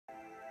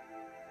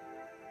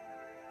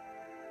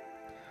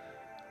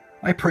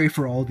I pray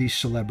for all these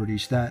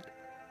celebrities that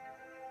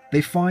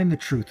they find the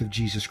truth of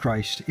Jesus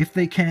Christ if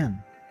they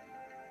can.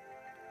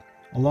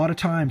 A lot of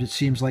times it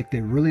seems like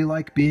they really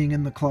like being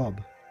in the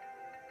club.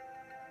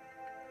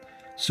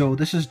 So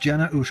this is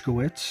Jenna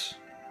Ushkowitz.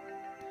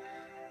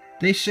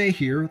 They say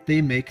here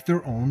they make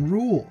their own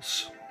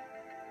rules.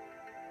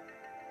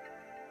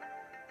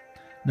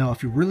 Now,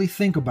 if you really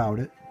think about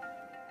it,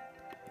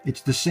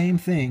 it's the same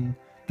thing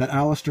that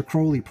Aleister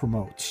Crowley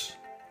promotes,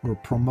 or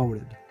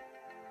promoted.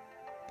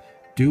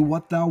 Do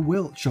what thou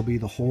wilt shall be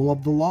the whole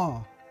of the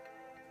law.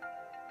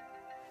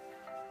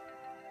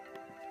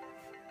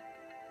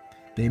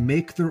 They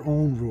make their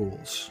own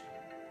rules.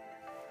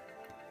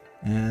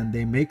 And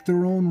they make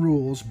their own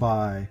rules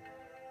by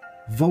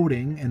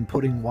voting and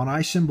putting one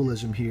eye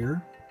symbolism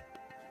here,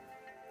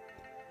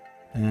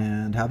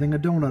 and having a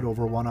donut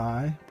over one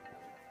eye,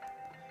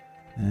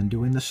 and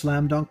doing the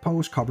slam dunk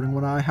pose, covering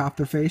one eye, half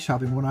their face,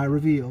 having one eye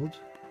revealed.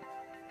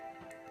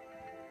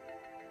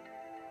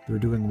 They're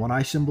doing one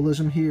eye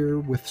symbolism here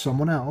with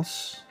someone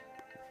else.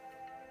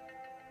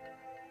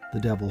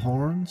 The devil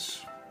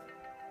horns.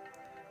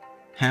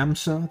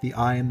 Hamsa, the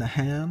eye in the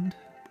hand.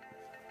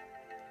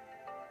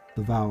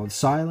 The vow of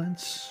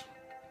silence.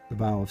 The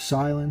vow of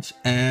silence.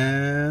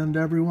 And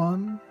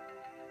everyone,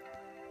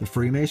 the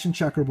Freemason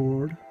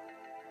checkerboard.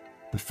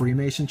 The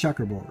Freemason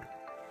checkerboard.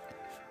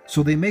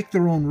 So they make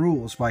their own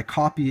rules by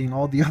copying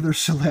all the other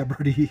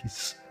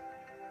celebrities.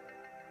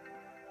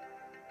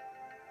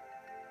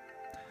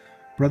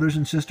 Brothers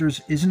and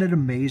sisters, isn't it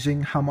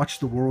amazing how much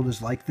the world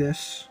is like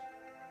this?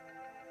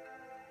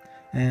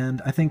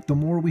 And I think the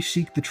more we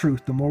seek the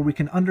truth, the more we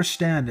can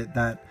understand it,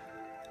 that,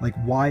 like,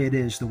 why it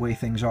is the way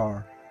things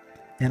are.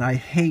 And I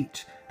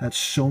hate that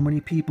so many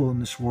people in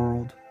this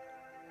world,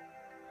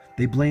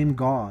 they blame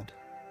God.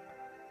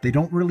 They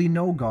don't really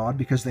know God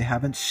because they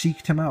haven't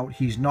seeked him out.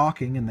 He's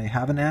knocking and they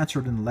haven't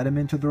answered and let him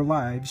into their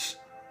lives.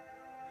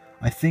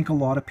 I think a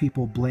lot of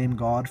people blame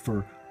God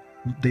for,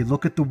 they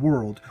look at the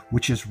world,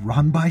 which is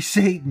run by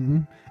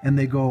Satan, and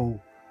they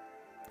go,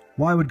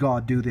 why would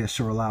God do this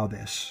or allow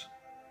this?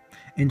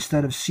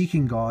 Instead of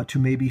seeking God to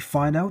maybe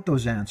find out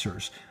those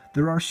answers.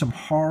 There are some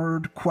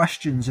hard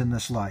questions in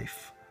this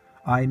life.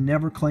 I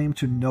never claim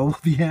to know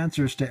the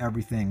answers to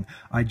everything.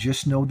 I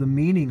just know the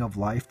meaning of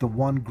life. The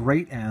one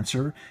great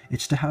answer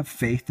is to have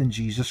faith in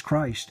Jesus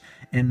Christ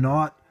and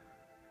not,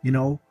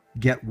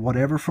 get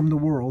whatever from the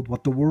world,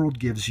 what the world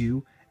gives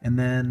you, and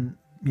then,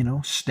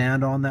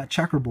 stand on that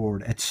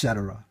checkerboard,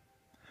 etc.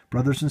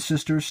 Brothers and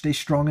sisters, stay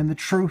strong in the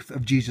truth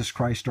of Jesus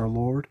Christ our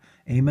Lord.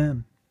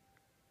 Amen.